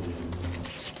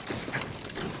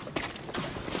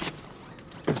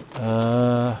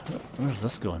 Where's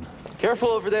this going? Careful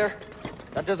over there.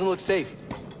 That doesn't look safe.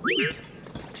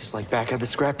 Just like back at the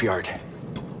scrapyard.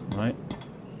 Right.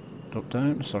 Drop down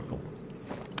and circle.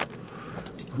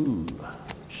 Ooh.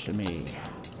 Shimmy.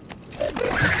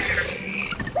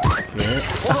 Okay.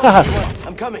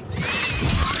 I'm coming.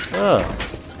 Oh.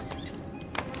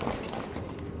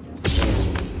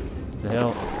 The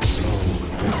hell?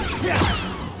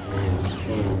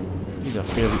 These are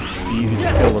fairly easy to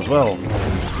kill as well.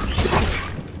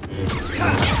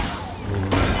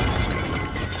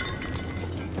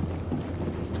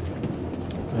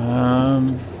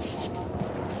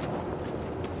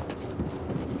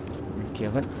 Okay, I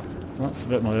think that's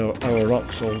about my hour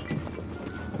up, so I'll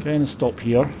kind of stop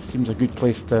here. Seems a good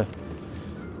place to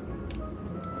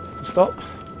stop.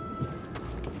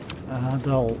 And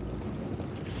I'll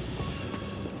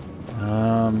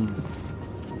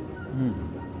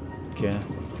okay,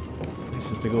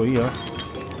 this is to go here.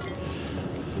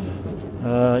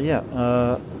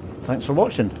 Thanks for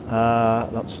watching.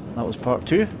 That was part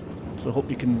 2. So I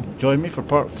hope you can join me for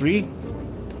part 3.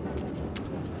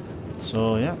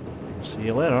 So yeah, see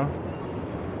you later.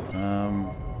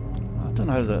 I don't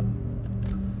know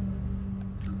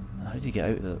how do you get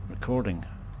out of the recording?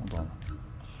 Hold on.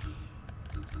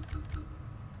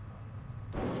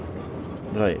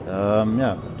 Right,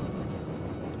 yeah.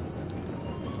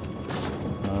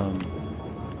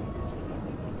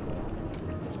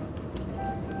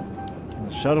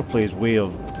 The Shadowplay's way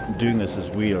of doing this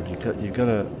is weird. You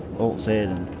gotta Alt Z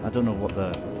and I don't know what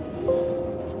the...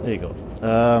 There you go.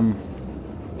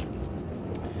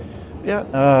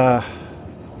 Yeah,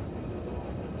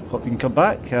 hope you can come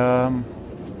back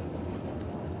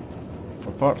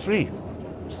for part 3.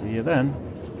 See you then.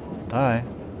 Bye.